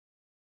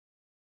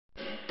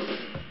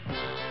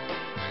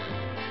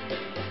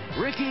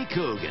Ricky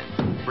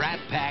Coogin, Brat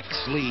Pack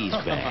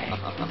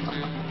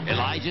Sleazebag.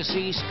 Elijah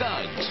C.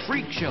 Skuggs,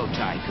 Freak Show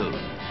Tycoon,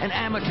 an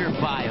amateur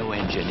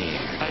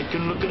bioengineer. I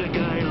can look at a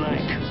guy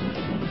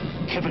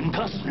like Kevin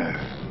Costner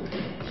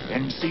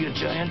and see a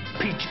giant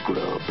peach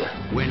grub.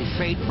 When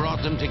fate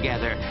brought them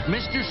together,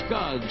 Mr.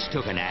 Skuggs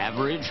took an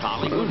average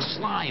Hollywood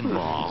slime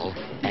ball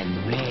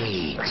and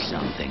made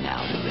something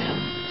out of him.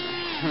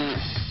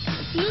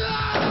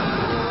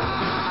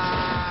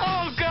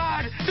 Oh,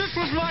 God! This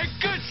was my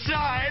good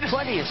side!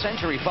 20th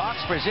Century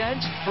Fox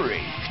presents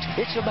Freaked.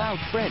 It's about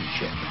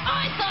friendship.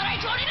 I thought I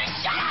told you to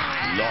shut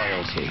up!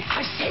 Loyalty.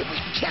 I say we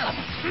kill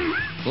him.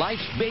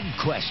 Life's big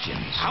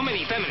questions. How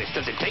many feminists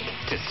does it take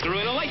to screw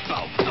in a light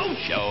bulb? Oh,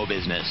 show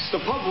business.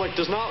 The public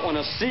does not want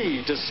to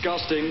see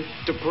disgusting,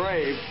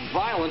 depraved,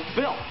 violent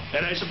filth.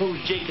 And I suppose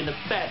Jake and the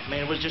Fat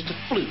Man was just a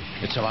fluke.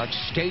 It's about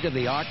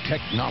state-of-the-art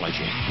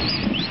technology.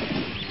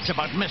 It's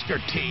about Mr.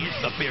 Tease,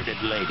 the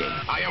bearded lady.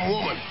 I am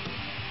woman.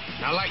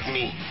 Now like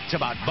me. It's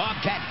about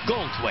Bobcat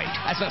Goldthwait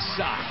as a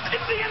sock.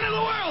 It's the end of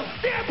the world!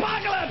 The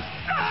apocalypse!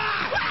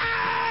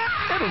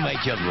 It'll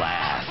make you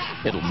laugh.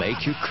 It'll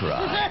make you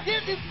cry.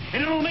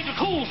 And it'll make a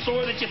cold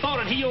sore that you thought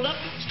had healed up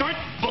start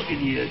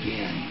bugging you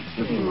again.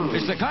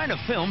 It's the kind of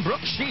film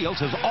Brooke Shields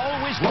has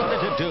always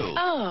wanted to do.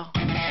 Oh.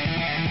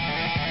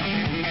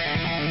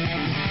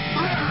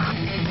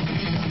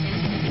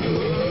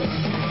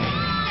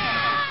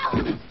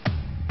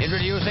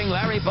 Introducing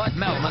Larry Bud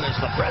Melman as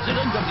the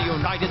President of the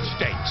United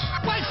States.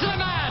 What's the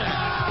matter?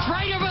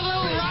 Afraid of a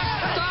little rock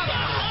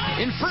stuff?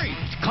 In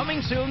Freaked, coming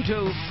soon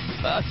to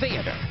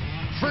theater.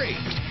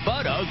 Freaked,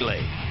 but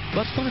ugly,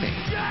 but funny.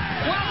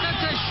 Welcome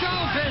to show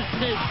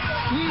business,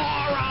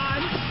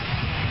 moron!